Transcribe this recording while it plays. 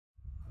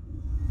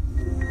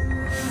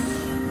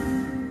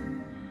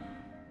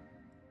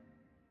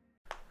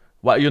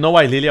Well, you know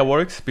why Lillia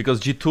works?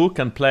 Because G2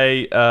 can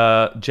play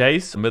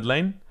Jace mid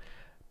lane,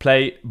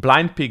 play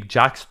blind pick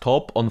Jack's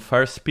top on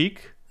first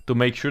pick to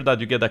make sure that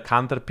you get a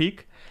counter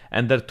pick,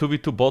 and their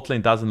 2v2 bot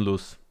lane doesn't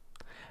lose.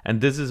 And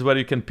this is where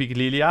you can pick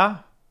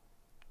Lillia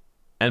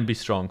and be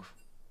strong.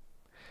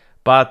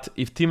 But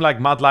if team like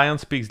Mad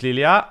Lions picks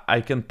Lillia,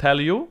 I can tell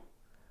you,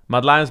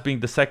 Mad Lions being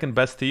the second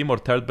best team or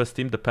third best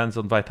team, depends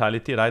on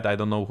vitality, right? I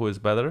don't know who is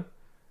better.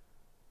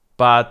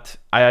 But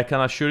I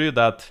can assure you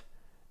that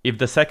if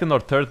the second or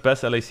third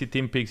best LEC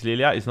team picks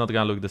Lillia, it's not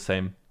gonna look the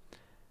same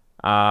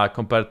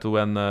compared to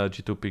when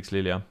G2 picks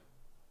Lillia.